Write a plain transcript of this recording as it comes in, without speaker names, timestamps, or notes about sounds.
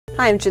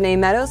Hi, I'm Janee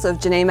Meadows of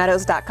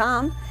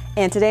JaneeMeadows.com,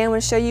 and today I'm going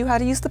to show you how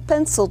to use the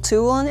pencil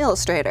tool in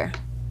Illustrator.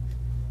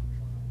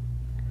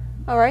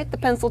 Alright, the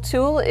pencil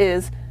tool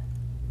is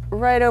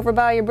right over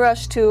by your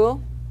brush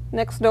tool,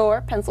 next door,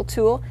 pencil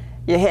tool.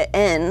 You hit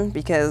N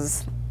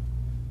because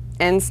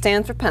N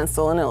stands for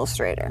pencil in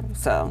Illustrator,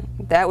 so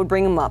that would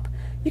bring them up.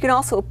 You can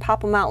also pop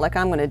them out like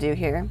I'm going to do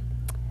here.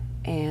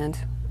 And,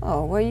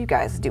 oh, what are you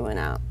guys doing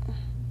out?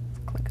 Let's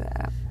click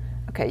that out.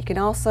 Okay, you can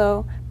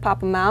also pop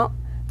them out.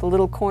 The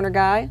little corner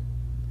guy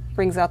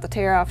brings out the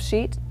tear off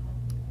sheet.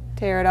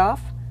 Tear it off,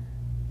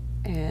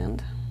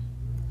 and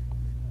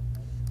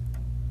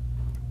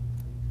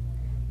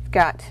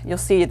you'll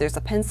see there's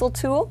a pencil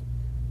tool,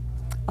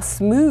 a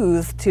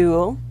smooth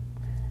tool,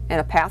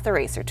 and a path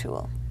eraser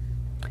tool.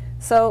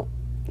 So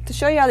to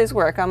show you how these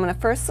work, I'm going to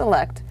first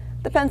select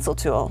the pencil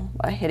tool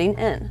by hitting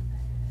N.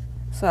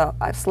 So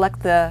I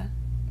select the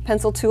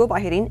pencil tool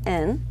by hitting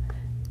N,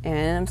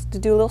 and I'm just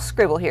going to do a little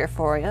scribble here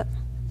for you.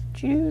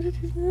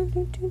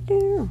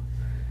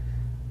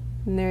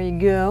 And there you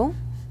go.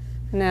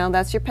 Now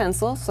that's your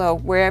pencil, so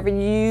wherever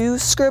you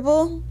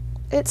scribble,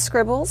 it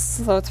scribbles,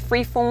 so it's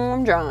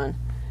free-form drawing.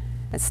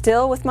 And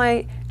still with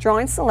my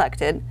drawing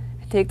selected,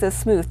 I take the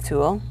smooth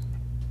tool,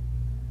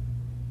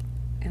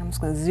 and I'm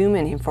just going to zoom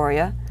in here for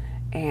you,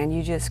 and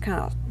you just kind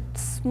of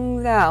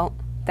smooth out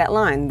that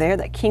line there.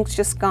 That kink's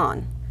just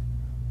gone.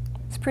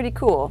 It's pretty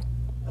cool.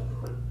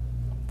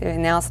 There,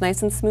 now it's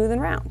nice and smooth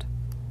and round.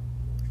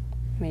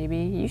 Maybe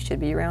you should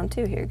be round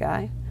too here,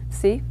 guy.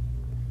 See?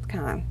 It's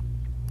kind of...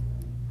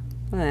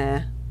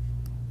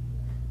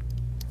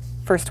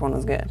 First one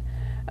was good.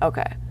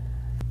 Okay.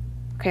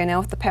 Okay, now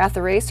with the path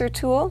eraser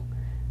tool,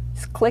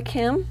 just click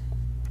him.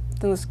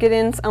 Then let's get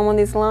in on one of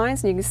these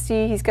lines, and you can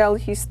see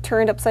he's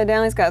turned upside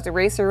down. He's got his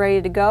eraser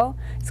ready to go.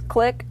 Just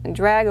click and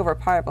drag over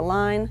part of a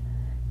line,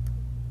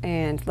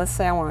 and let's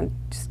say I want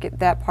to just get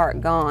that part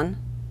gone.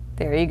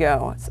 There you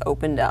go. It's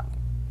opened up.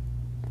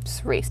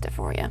 Just erased it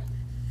for you.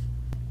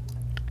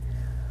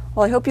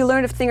 Well, I hope you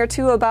learned a thing or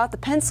two about the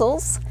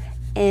pencils,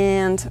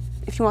 and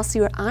if you want to see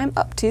what I'm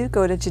up to,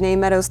 go to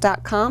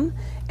JaneeMeadows.com,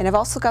 and I've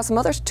also got some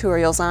other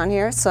tutorials on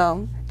here,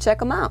 so check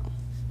them out.